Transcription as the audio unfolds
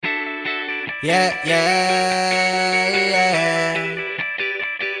Yeah, yeah, yeah.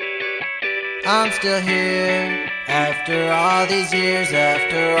 I'm still here after all these years,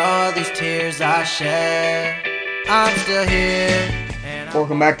 after all these tears I shed. I'm still here.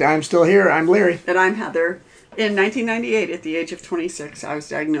 Welcome back to I'm Still Here. I'm Larry. And I'm Heather. In 1998, at the age of 26, I was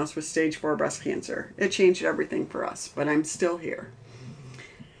diagnosed with stage 4 breast cancer. It changed everything for us, but I'm still here.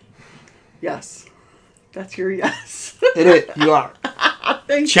 Yes. That's your yes. It is. You are.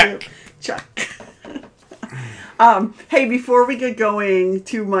 Thank Check. you. Check. Hey, before we get going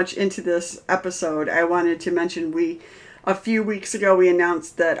too much into this episode, I wanted to mention a few weeks ago we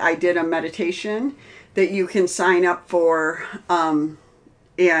announced that I did a meditation that you can sign up for, and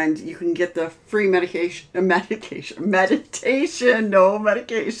you can get the free meditation, no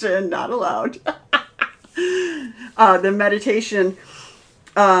medication, not allowed. The meditation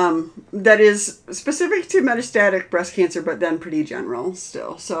that is specific to metastatic breast cancer, but then pretty general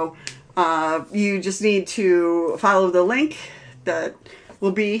still. So you just need to follow the link that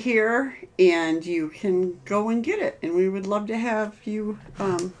will be here, and you can go and get it. And we would love to have you,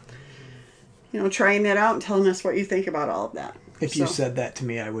 trying that out and telling us what you think about all of that. If you said that to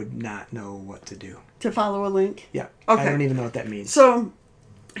me, I would not know what to do. To follow a link? Yeah. Okay. I don't even know what that means. So,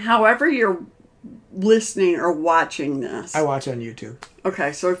 however you're listening or watching this. I watch on YouTube.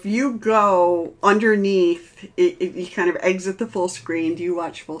 Okay, so if you go underneath, if you kind of exit the full screen, do you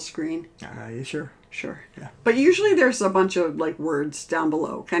watch full screen? You sure? Sure. Yeah. But usually there's a bunch of words down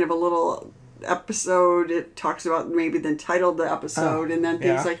below, kind of a little episode. It talks about maybe the title of the episode and then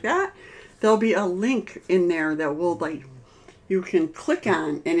things like that. There'll be a link in there that will you can click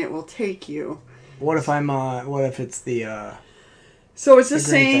on and it will take you. What if it's the So it's the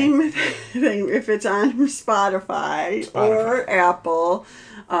same thing if it's on Spotify. Or Apple,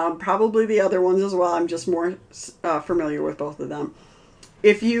 probably the other ones as well. I'm just more familiar with both of them.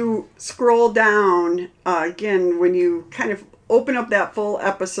 If you scroll down, again, when you kind of open up that full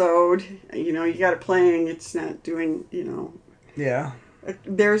episode, you got it playing, it's not doing, Yeah.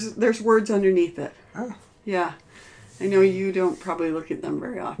 There's words underneath it. Oh. Yeah. I know you don't probably look at them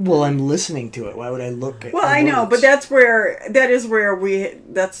very often. Well, I'm listening to it. Why would I look at Well, I know, but that's the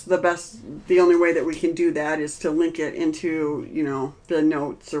only way that we can do that is to link it into, the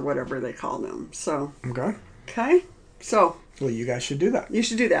notes or whatever they call them. So. Okay. So. Well, you guys should do that. You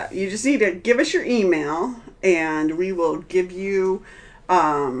should do that. You just need to give us your email and we will give you,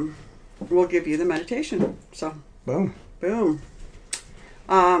 the meditation. So. Boom.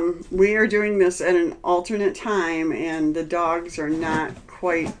 We are doing this at an alternate time, and the dogs are not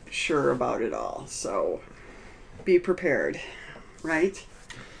quite sure about it all. So, be prepared, right?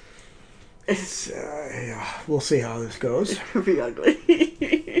 We'll see how this goes. It could be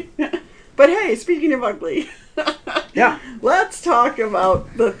ugly. But hey, speaking of ugly, yeah, let's talk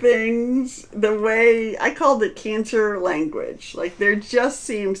about the things, the way I called it cancer language. There just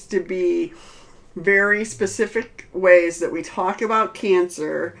seems to be very specific ways that we talk about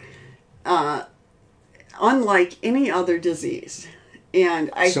cancer, unlike any other disease. And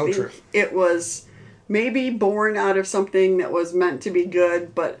I think it was maybe born out of something that was meant to be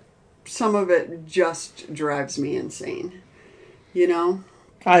good, but some of it just drives me insane.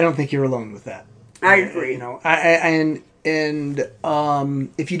 I don't think you're alone with that. I agree.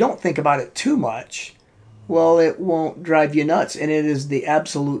 If you don't think about it too much, well, it won't drive you nuts, and it is the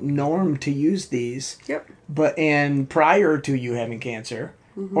absolute norm to use these. Yep. And prior to you having cancer,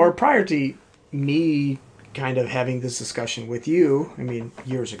 or prior to me kind of having this discussion with you,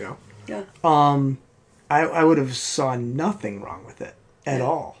 years ago. Yeah. I would have saw nothing wrong with it at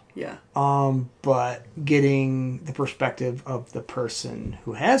all. Yeah. But getting the perspective of the person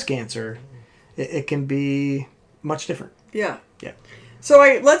who has cancer, it can be much different. Yeah. Yeah. So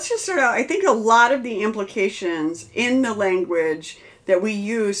let's just start out. I think a lot of the implications in the language that we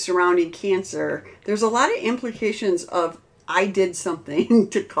use surrounding cancer, there's a lot of implications of I did something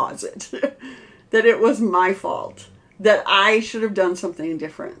to cause it, that it was my fault, that I should have done something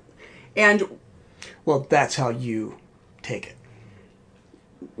different. And well, that's how you take it.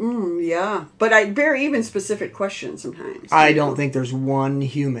 Yeah, but I very even specific questions sometimes. I don't think there's one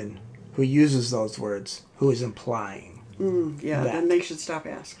human who uses those words who is implying. Then they should stop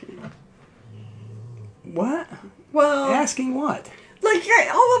asking. What? Well, asking what?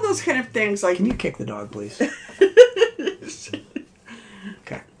 All of those kind of things. Can you kick the dog, please?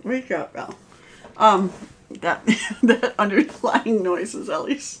 Okay. Wake up, Al. That underlying noise is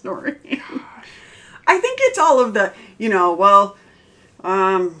Ellie snoring. I think it's all of the,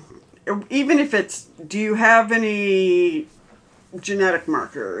 even if it's, do you have any genetic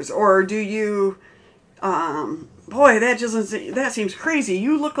markers, or do you boy, that seems crazy.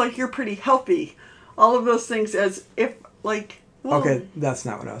 You look like you're pretty healthy. All of those things as if, like... Well, okay, that's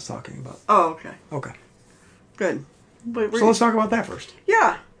not what I was talking about. Oh, okay. Okay. Good. But so let's talk about that first.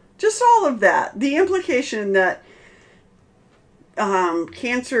 Yeah. Just all of that. The implication that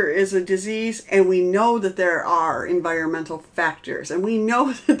cancer is a disease, and we know that there are environmental factors, and we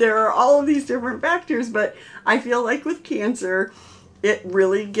know that there are all of these different factors, but I feel like with cancer, it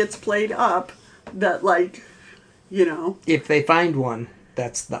really gets played up that, like, you know... If they find one,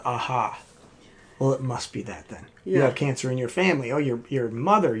 that's the aha. Well, it must be that then. Yeah. You have cancer in your family. Oh, your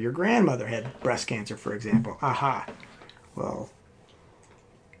mother, your grandmother had breast cancer, for example. Aha. Well,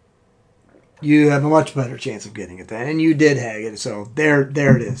 you have a much better chance of getting it then, and you did have it. So there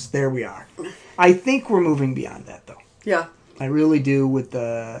it is. There we are. I think we're moving beyond that, though. Yeah. I really do with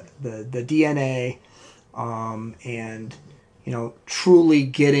the DNA, and truly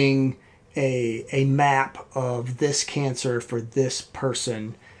getting a map of this cancer for this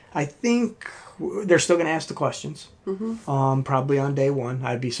person. I think they're still going to ask the questions. Mm-hmm. Probably on day one.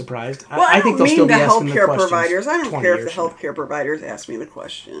 I'd be surprised. Well, I think they'll still be asking the questions. Providers. I don't care if the healthcare providers ask me the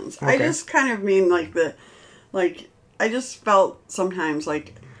questions. Okay. I just kind of mean I just felt sometimes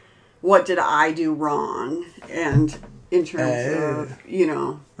like, what did I do wrong? And in terms of,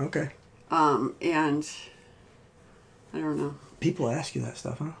 Okay. And I don't know. People ask you that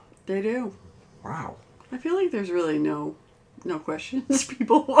stuff, huh? They do. Wow. I feel like there's really no questions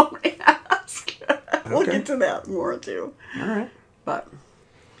people won't ask. We'll get to that more too. All right. But,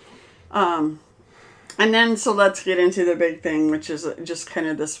 and then so let's get into the big thing, which is just kind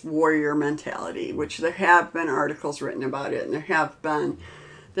of this warrior mentality, which there have been articles written about it, and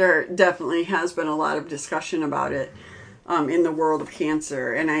there definitely has been a lot of discussion about it in the world of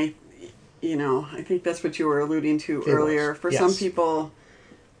cancer. And I think that's what you were alluding to earlier. For some people,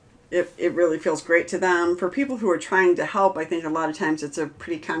 it really feels great to them. For people who are trying to help, I think a lot of times it's a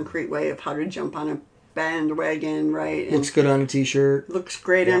pretty concrete way of how to jump on a bandwagon, right? And looks good on a t-shirt. Looks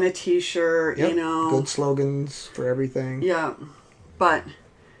great on a t-shirt, Yep. Good slogans for everything. Yeah. But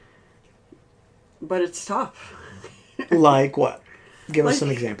it's tough. Like what? Give us some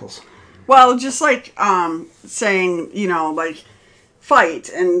examples. Well, just like saying, like fight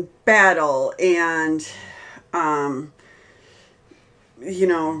and battle and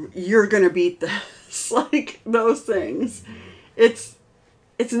you're going to beat this, like those things. It's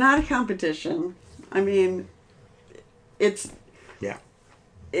not a competition. I mean, it's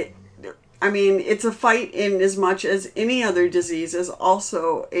a fight in as much as any other disease is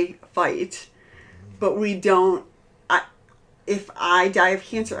also a fight, but we don't, if I die of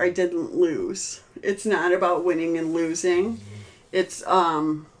cancer, I didn't lose. It's not about winning and losing. It's,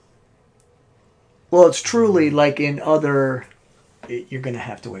 well, it's truly like in other... You're going to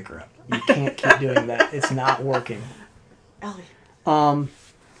have to wake her up. You can't keep doing that. It's not working. Ellie.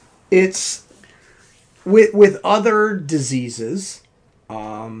 It's with other diseases,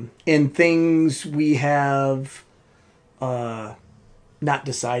 and things we have not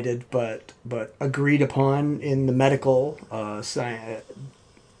decided but agreed upon in the medical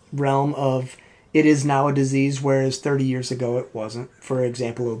realm of it is now a disease, whereas 30 years ago it wasn't. For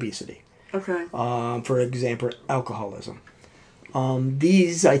example, obesity. Okay. For example, alcoholism.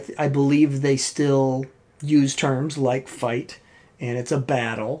 These, I believe they still use terms like fight, and it's a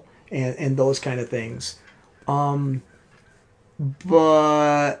battle, and those kind of things. But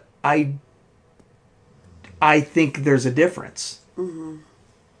I think there's a difference. Mm-hmm.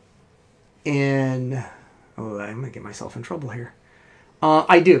 I'm going to get myself in trouble here.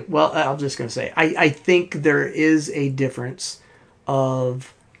 I do. Well, I'm just going to say, I think there is a difference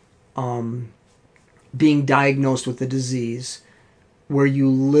of being diagnosed with a disease where you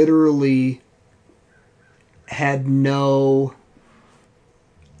literally had no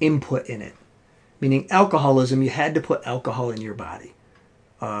input in it. Meaning alcoholism, you had to put alcohol in your body.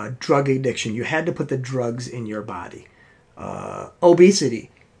 Drug addiction, you had to put the drugs in your body. Obesity,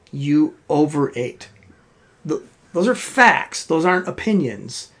 you overate. Those are facts. Those aren't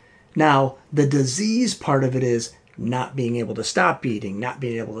opinions. Now, the disease part of it is not being able to stop eating, not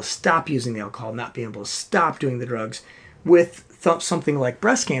being able to stop using the alcohol, not being able to stop doing the drugs. With something like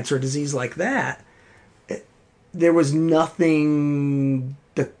breast cancer, a disease like that, there was nothing,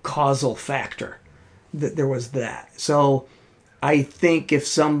 the causal factor. There was that. So I think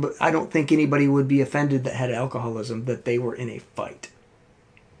I don't think anybody would be offended that had alcoholism that they were in a fight.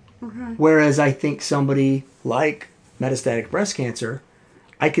 Okay. Whereas I think somebody like metastatic breast cancer,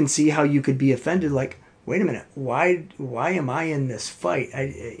 I can see how you could be offended. Like, wait a minute, why am I in this fight?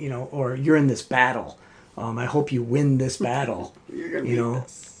 Or you're in this battle. I hope you win this battle. You're gonna beat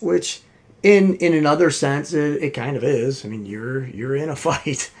this. Which In another sense, it kind of is. I mean, you're in a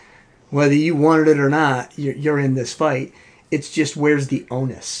fight, whether you wanted it or not. You're in this fight. It's just, where's the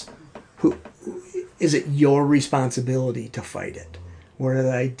onus? Who is it? Your responsibility to fight it. Whereas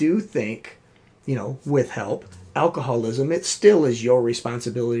I do think, with help, alcoholism, it still is your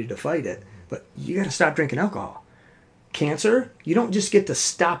responsibility to fight it. But you got to stop drinking alcohol. Cancer, you don't just get to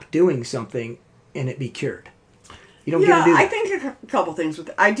stop doing something and it be cured. You don't get to do that. I think a couple things with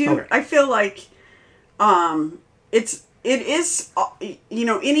it. I do. Okay. I feel like it is,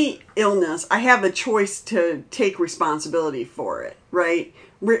 any illness, I have a choice to take responsibility for it, right?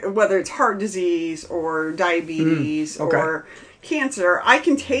 Whether it's heart disease or diabetes okay. or cancer, I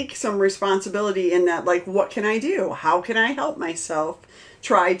can take some responsibility in that, like, what can I do? How can I help myself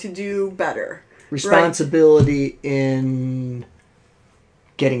try to do better? Responsibility in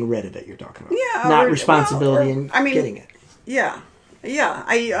getting rid of it, you're talking about. Yeah. Not responsibility in getting it. Yeah. Yeah.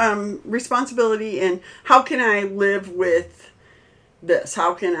 Responsibility in how can I live with this?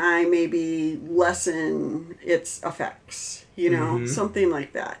 How can I maybe lessen its effects? Something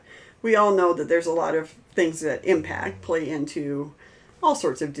like that. We all know that there's a lot of things that play into all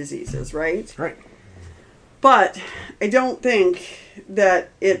sorts of diseases, right? Right. But I don't think that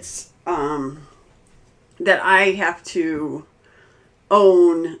it's that I have to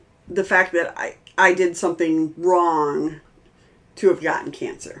own the fact that I did something wrong to have gotten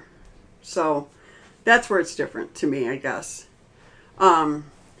cancer. So that's where it's different to me, I guess. And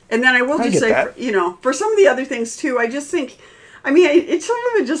then I will just say, for some of the other things too, I just think, some of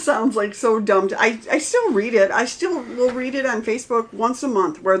it just sounds like so dumb. I still read it. I still will read it on Facebook once a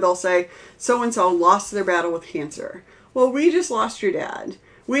month where they'll say, so-and-so lost their battle with cancer. Well, we just lost your dad.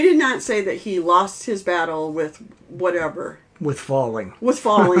 We did not say that he lost his battle with whatever. With falling. With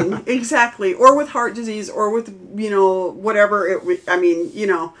falling, exactly. Or with heart disease, or with, whatever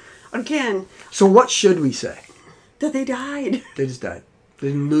again. So what should we say? That they died. They just died. They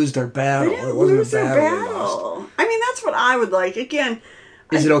didn't lose their battle. They didn't lose their battle. That's what I would like. Again.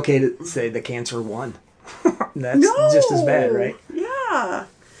 Is it okay to say the cancer won? That's just as bad, right? Yeah.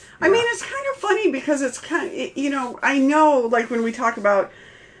 It's kind of funny because it's kind of, I know, like, when we talk about,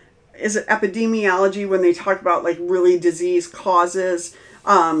 is it epidemiology, when they talk about, like, really disease causes,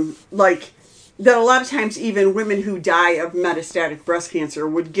 like, that a lot of times even women who die of metastatic breast cancer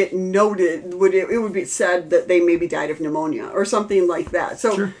would get noted, it would be said that they maybe died of pneumonia or something like that.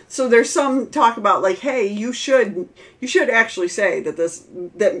 So, sure. So there's some talk about, like, hey, you should actually say that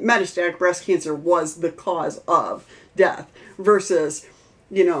that metastatic breast cancer was the cause of death versus,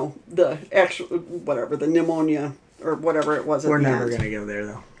 the actual, whatever, the pneumonia or whatever it was. We're never going to go there,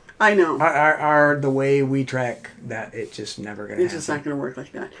 though. I know. The way we track that, it's just never going to happen. It's just not going to work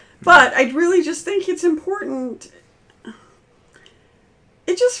like that. But I really just think it's important.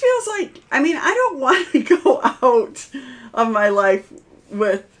 It just feels like, I don't want to go out of my life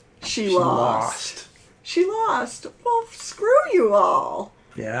with she lost. She lost. Well, screw you all.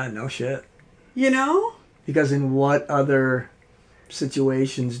 Yeah, no shit. Because in what other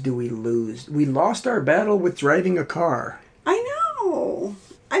situations do we lose? We lost our battle with driving a car. I know.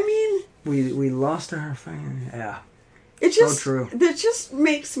 We lost our family. Yeah. It just, so true. That just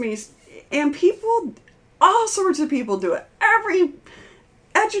makes me, and people, all sorts of people do it. Every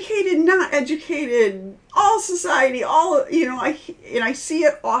educated, not educated, all society, all, I see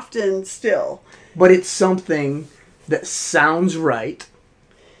it often still. But it's something that sounds right,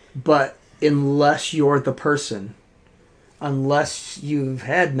 but unless you're the person, unless you've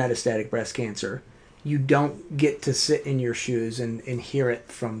had metastatic breast cancer, you don't get to sit in your shoes and hear it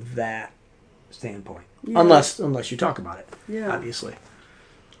from that standpoint. Yeah. Unless you talk about it, obviously.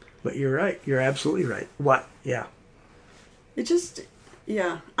 But you're right. You're absolutely right. What? Yeah. It just,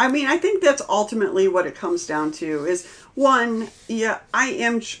 I think that's ultimately what it comes down to is, one,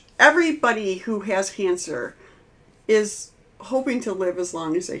 everybody who has cancer is hoping to live as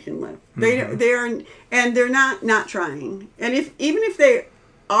long as they can live. Mm-hmm. They're not trying. And even if they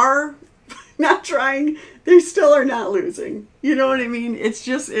are not trying, they still are not losing. You know what I mean? It's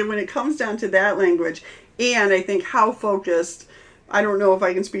just, when it comes down to that language, and I think how focused, I don't know if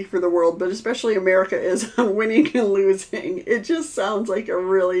I can speak for the world, but especially America is on winning and losing. It just sounds like a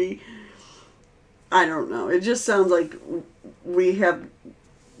really, I don't know. It just sounds like we have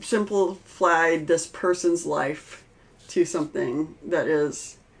simplified this person's life to something that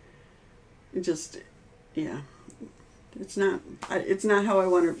is just, it's not how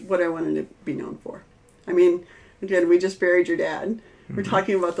what I wanted to be known for. Again, we just buried your dad. Mm-hmm. We're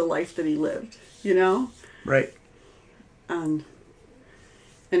talking about the life that he lived, Right. And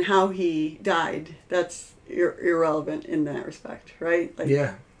how he died, that's irrelevant in that respect, right?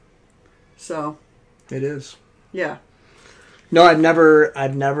 Yeah. So It is. yeah. No, I've never,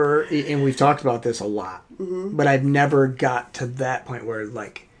 and we've talked about this a lot, but I've never got to that point where,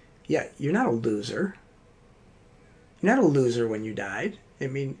 like, yeah, you're not a loser. You're not a loser when you died. I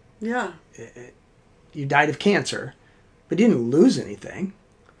mean, Yeah. you died of cancer, but you didn't lose anything,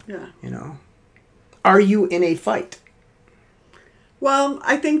 Yeah. you know. Are you in a fight? Well,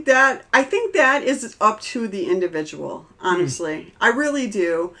 I think that is up to the individual, honestly. I really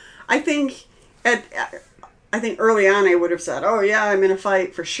do. I think early on I would have said, "Oh yeah, I'm in a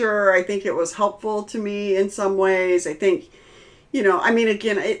fight for sure." I think it was helpful to me in some ways. I think, I mean,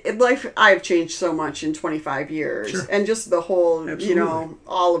 again, life, I've changed so much in 25 years, Sure. and just the whole, Absolutely.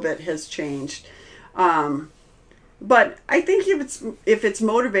 all of it has changed. But I think if it's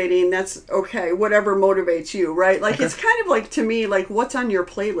motivating, that's okay. Whatever motivates you, right? Like, Okay. it's kind of like, to me, like, what's on your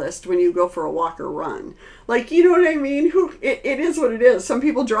playlist when you go for a walk or run? Like, you know what I mean? It is what it is. Some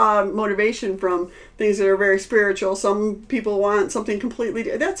people draw motivation from things that are very spiritual. Some people want something completely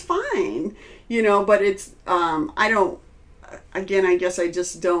different. That's fine, but it's, I don't, again, I guess I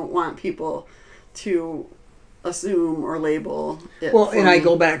just don't want people to assume or label it. Well, for and I me.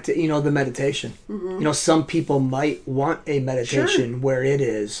 go back to, the meditation. Some people might want a meditation where it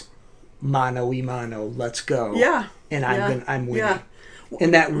is mano y mano, let's go. Yeah. And Yeah. I'm winning. Yeah.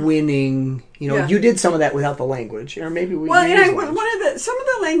 And that winning, Yeah. you did some of that without the language, or maybe we. Well, we and use some language. of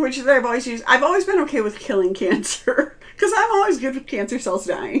the language that I've always used, I've always been okay with killing cancer because I'm always good with cancer cells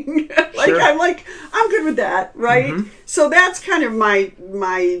dying. Sure. I'm good with that, right? So that's kind of my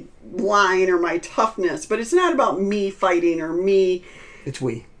line or my toughness, but it's not about me fighting or me. It's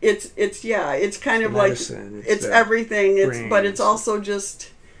we. It's kind of medicine, like it's it's the everything. But brains. it's also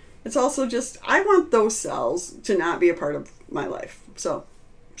just I want those cells to not be a part of my life. So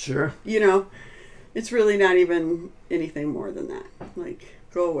Sure. it's really not even anything more than that. Like,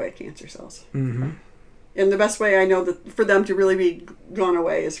 go away, cancer cells. Mm-hmm. And the best way I know that for them to really be gone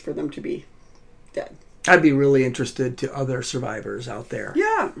away is for them to be dead. I'd be really interested to other survivors out there.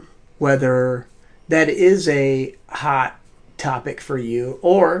 Yeah. Whether that is a hot topic for you,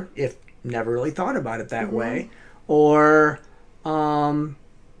 or if never really thought about it that way, or no,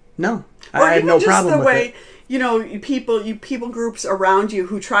 Or I have even no just problem the with way, it. people groups around you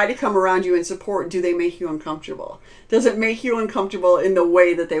who try to come around you and support, do they make you uncomfortable? Does it make you uncomfortable in the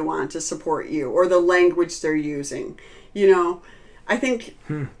way that they want to support you or the language they're using? I think,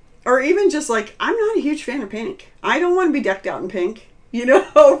 or even just like, I'm not a huge fan of pink. I don't want to be decked out in pink,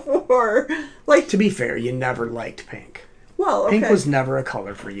 for like, To be fair, you never liked pink. well, okay. Pink was never a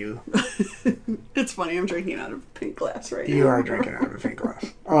color for you. It's funny, I'm drinking out of a pink glass right now. You are drinking out of a pink glass.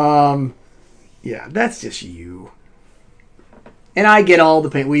 Yeah, that's just you. And I get all the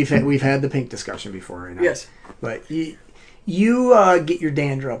pink. We've had the pink discussion before, right now. Yes. But you get your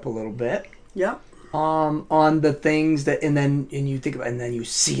dander up a little bit Yep. on the things that, and you think about it, and then you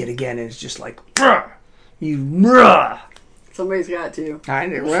see it again, and it's just like, bruh. Somebody's got to. I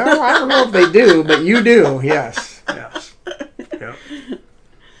don't know if they do, but you do. Yes. Yep.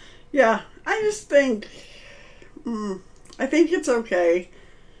 Yeah, I just think, I think it's okay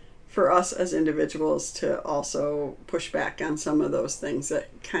for us as individuals to also push back on some of those things that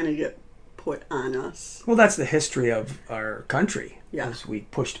kind of get put on us. Well, that's the history of our country. Yeah. Is we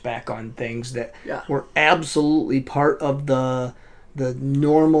pushed back on things that Yeah. were absolutely part of the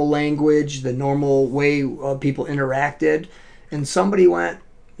normal language, the normal way people interacted, and somebody went,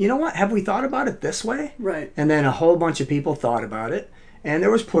 you know what? Have we thought about it this way? Right. And then a whole bunch of people thought about it, and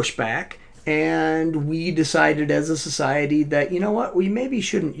there was pushback, and we decided as a society that, you know what, we maybe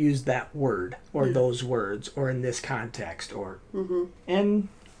shouldn't use that word or those words or in this context or and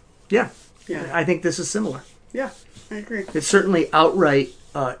yeah. I think this is similar. Yeah, I agree. It certainly outright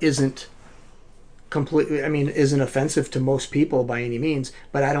isn't offensive to most people by any means,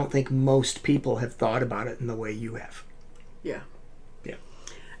 but I don't think most people have thought about it in the way you have. Yeah. Yeah.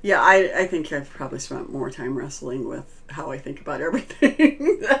 Yeah, I think I've probably spent more time wrestling with how I think about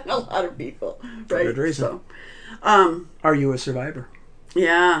everything than a lot of people. For right? good reason. So, Are you a survivor?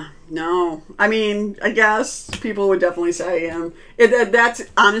 yeah, no. I mean, I guess people would definitely say I am. That's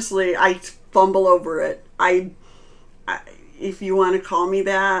honestly, I fumble over it. I if you want to call me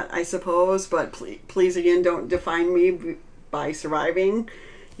that, I suppose, but please again, don't define me by surviving.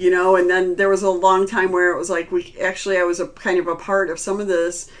 And then there was a long time where it was like I was a kind of a part of some of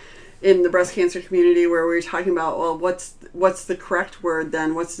this in the breast cancer community where we were talking about, well, what's the correct word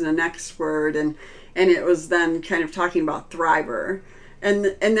then? What's the next word? And it was then kind of talking about thriver. And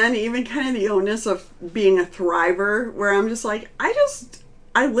then even kind of the onus of being a thriver, where I'm just like,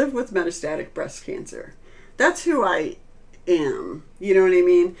 I live with metastatic breast cancer. That's who I am. You know what I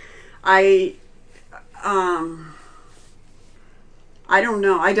mean? I I don't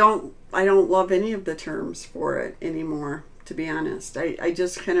know. I don't love any of the terms for it anymore, to be honest. I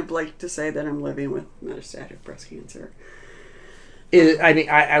just kind of like to say that I'm living with metastatic breast cancer.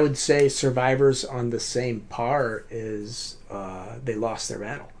 I would say survivors on the same par is they lost their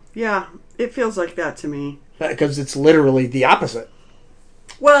battle. Yeah, it feels like that to me. Because it's literally the opposite.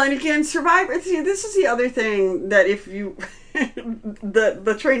 Well, and again, survivor. See, this is the other thing that if you,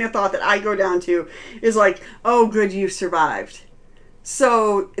 the train of thought that I go down to is like, oh, good, you survived.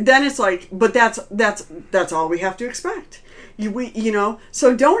 So then it's like, but that's all we have to expect.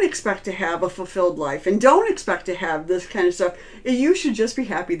 So don't expect to have a fulfilled life, and don't expect to have this kind of stuff. You should just be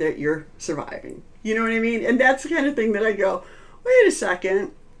happy that you're surviving. You know what I mean? And that's the kind of thing that I go, wait a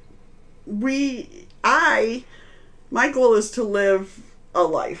second. My goal is to live a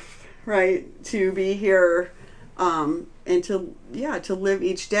life, right? To be here, and to live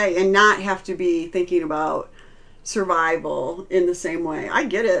each day and not have to be thinking about survival in the same way. I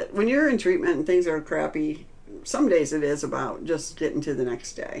get it. When you're in treatment and things are crappy, some days it is about just getting to the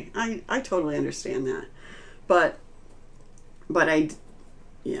next day. I totally understand that. But I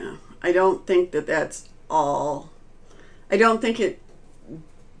don't think that that's all. I don't think it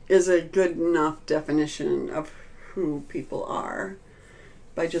is a good enough definition of who people are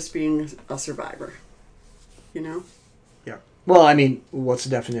by just being a survivor. You know? Yeah. Well, I mean, what's the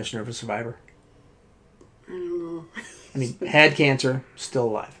definition of a survivor? I don't know. I mean, had cancer, still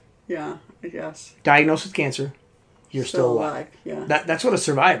alive. Yeah, I guess. Diagnosed with cancer, you're still alive. Yeah. That's what a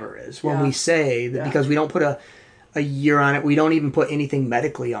survivor is. When we say that, Yeah. because we don't put a year on it, we don't even put anything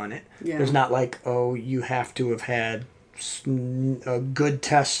medically on it. Yeah. There's not like, oh, you have to have had a good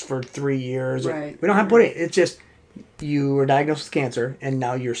test for 3 years. Right. We don't have to put it. It's just you were diagnosed with cancer, and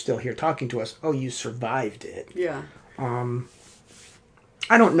now you're still here talking to us. Oh, you survived it. Yeah.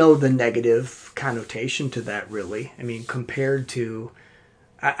 I don't know the negative connotation to that, really. I mean, compared to,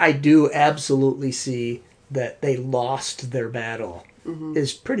 I do absolutely see that they lost their battle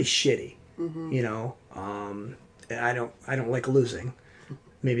is pretty shitty. You know, I don't like losing.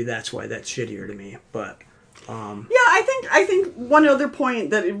 Maybe that's why that's shittier to me. But I think one other point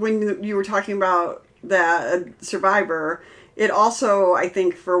that when you were talking about that survivor, it also, I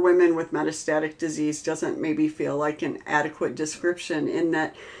think, for women with metastatic disease doesn't maybe feel like an adequate description, in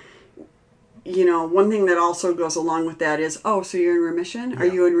that, you know, one thing that also goes along with that is, oh, so you're in remission? Are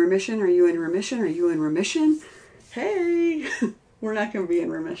you in remission? Are you in remission? Are you in remission? Hey, we're not going to be in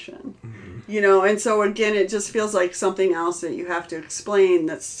remission. You know, and so again, it just feels like something else that you have to explain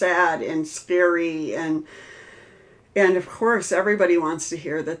that's sad and scary, and of course everybody wants to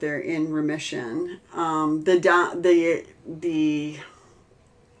hear that they're in remission.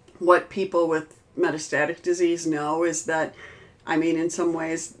 What people with metastatic disease know is that, I mean, in some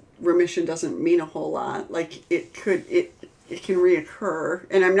ways remission doesn't mean a whole lot. Like it can reoccur,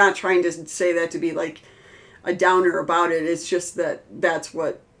 and I'm not trying to say that to be like a downer about it. It's just that that's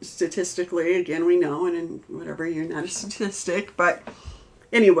what statistically, again, we know, and in whatever, you're not a statistic, but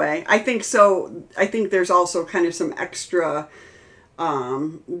anyway, I think so. I think there's also kind of some extra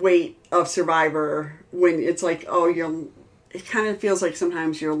weight of survivor when it's like, oh, it kind of feels like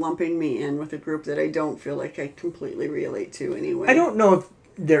sometimes you're lumping me in with a group that I don't feel like I completely relate to anyway. I don't know if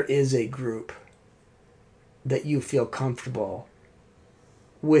there is a group that you feel comfortable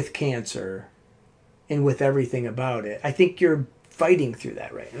with cancer and with everything about it. I think you're fighting through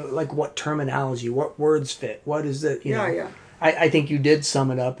that, right? Like, what terminology, what words fit, what is it? You know? Yeah. I think you did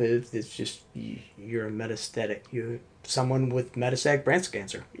sum it up. It's just you're a metastatic. You're someone with metastatic breast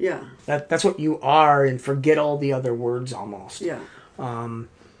cancer. Yeah. That's what you are, and forget all the other words almost. Yeah.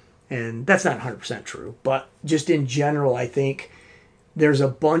 And that's not 100% true, but just in general, I think there's a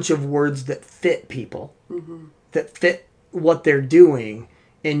bunch of words that fit people, that fit what they're doing,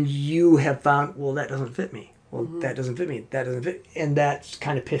 and you have found, well, that doesn't fit me. Well, that doesn't fit me. That doesn't fit, and that's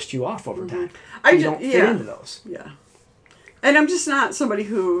kind of pissed you off over time. You don't fit into those. Yeah. And I'm just not somebody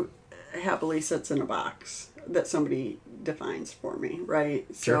who happily sits in a box that somebody defines for me, right?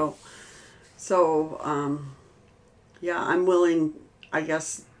 Sure. So, I'm willing, I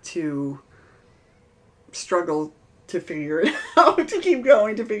guess, to struggle to figure it out, to keep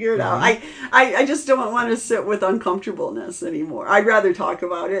going, to figure it out. I just don't want to sit with uncomfortableness anymore. I'd rather talk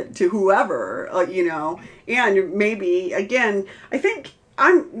about it to whoever, and maybe, again, I think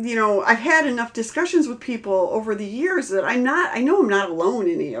I've had enough discussions with people over the years that I know I'm not alone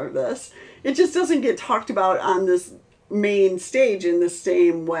in any of this. It just doesn't get talked about on this main stage in the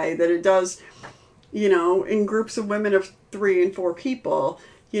same way that it does, in groups of women of 3 and 4 people,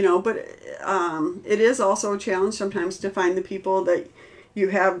 but it is also a challenge sometimes to find the people that you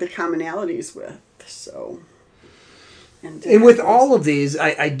have the commonalities with. So, and with all of these,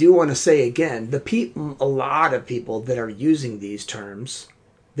 I do want to say again, a lot of people that are using these terms,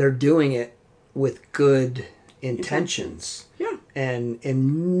 they're doing it with good intentions. Yeah. And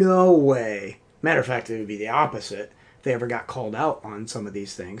in no way, matter of fact, it would be the opposite if they ever got called out on some of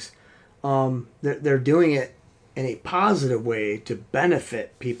these things. They're doing it in a positive way to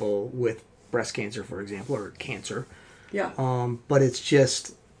benefit people with breast cancer, for example, or cancer. Yeah. But it's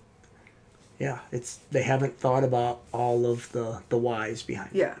just, they haven't thought about all of the whys behind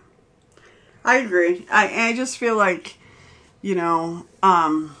it. Yeah. I agree. I just feel like,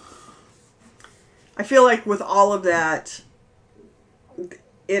 I feel like with all of that,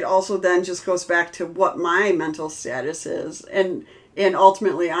 it also then just goes back to what my mental status is. And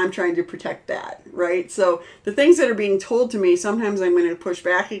ultimately, I'm trying to protect that, right? So the things that are being told to me, sometimes I'm going to push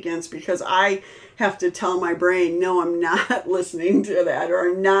back against because I have to tell my brain, no, I'm not listening to that, or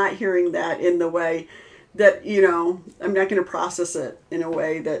I'm not hearing that in the way that, I'm not going to process it in a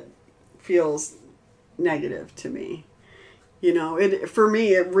way that feels negative to me. For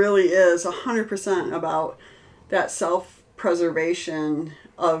me, it really is 100% about that self-preservation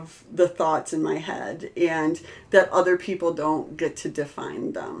of the thoughts in my head, and that other people don't get to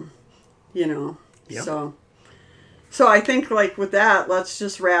define them, Yep. So I think with that, let's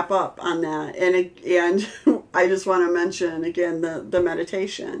just wrap up on that. And I just want to mention again, the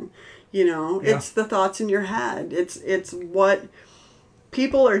meditation, it's the thoughts in your head. It's what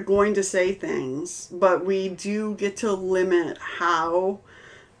people are going to say things, but we do get to limit how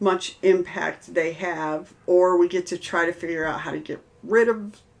much impact they have, or we get to try to figure out how to get rid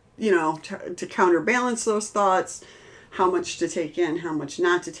of, to counterbalance those thoughts, how much to take in, how much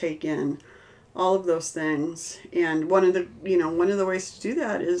not to take in, all of those things. And one of the ways to do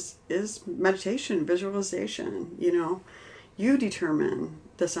that is meditation, visualization. You determine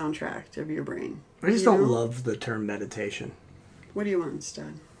the soundtrack of your brain. I just don't love the term meditation. What do you want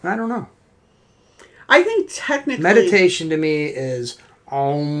instead? I don't know. I think technically meditation to me is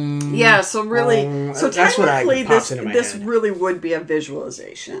yeah, so really, so that's technically this really would be a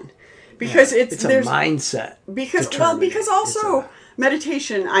visualization, because it's a mindset. Because also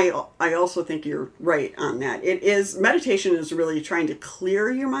meditation, I also think you're right on that. Meditation is really trying to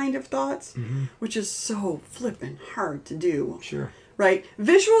clear your mind of thoughts, which is so flippin' hard to do. Sure. Right?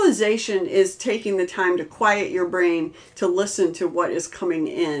 Visualization is taking the time to quiet your brain to listen to what is coming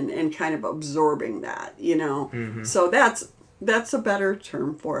in and kind of absorbing that, So that's a better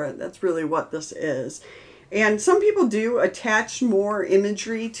term for it. That's really what this is. And some people do attach more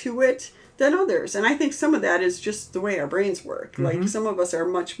imagery to it than others. And I think some of that is just the way our brains work. Like some of us are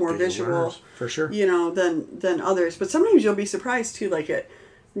much more visual, for sure, than others. But sometimes you'll be surprised too,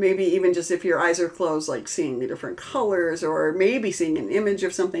 maybe even just if your eyes are closed, seeing the different colors, or maybe seeing an image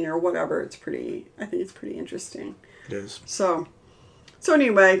of something or whatever. I think it's pretty interesting. It is. So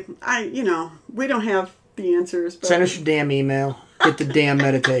anyway, we don't have the answers. But send us your damn email. Get the damn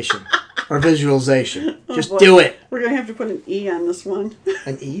meditation or visualization. Just do it. We're going to have to put an E on this one.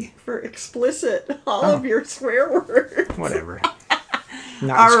 An E? For explicit. All of your swear words. Whatever.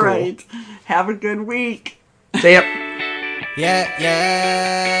 All right. Have a good week. See ya. Yeah.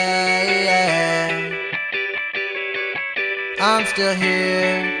 I'm still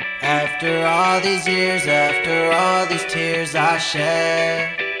here. After all these years, after all these tears I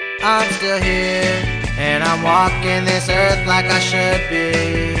shed, I'm still here. And I'm walking this earth like I should be.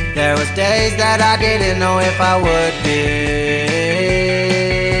 There was days that I didn't know if I would be.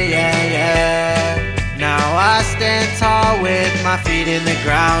 Now I stand tall with my feet in the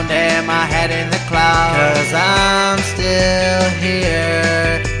ground and my head in the clouds. 'Cause I'm still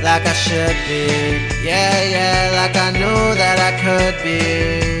here like I should be. Yeah, like I knew that I could be.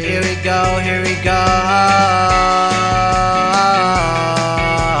 Here we go, here we go.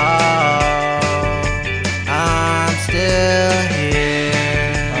 I'm still here.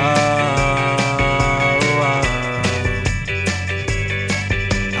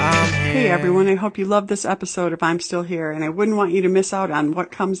 I'm here. Hey everyone, I hope you loved this episode of I'm Still Here, and I wouldn't want you to miss out on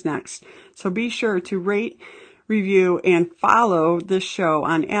what comes next. So be sure to rate, review, and follow this show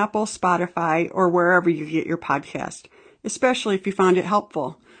on Apple, Spotify, or wherever you get your podcast, especially if you found it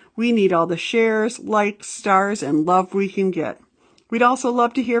helpful. We need all the shares, likes, stars, and love we can get. We'd also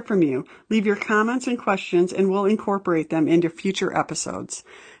love to hear from you. Leave your comments and questions, and we'll incorporate them into future episodes.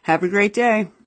 Have a great day.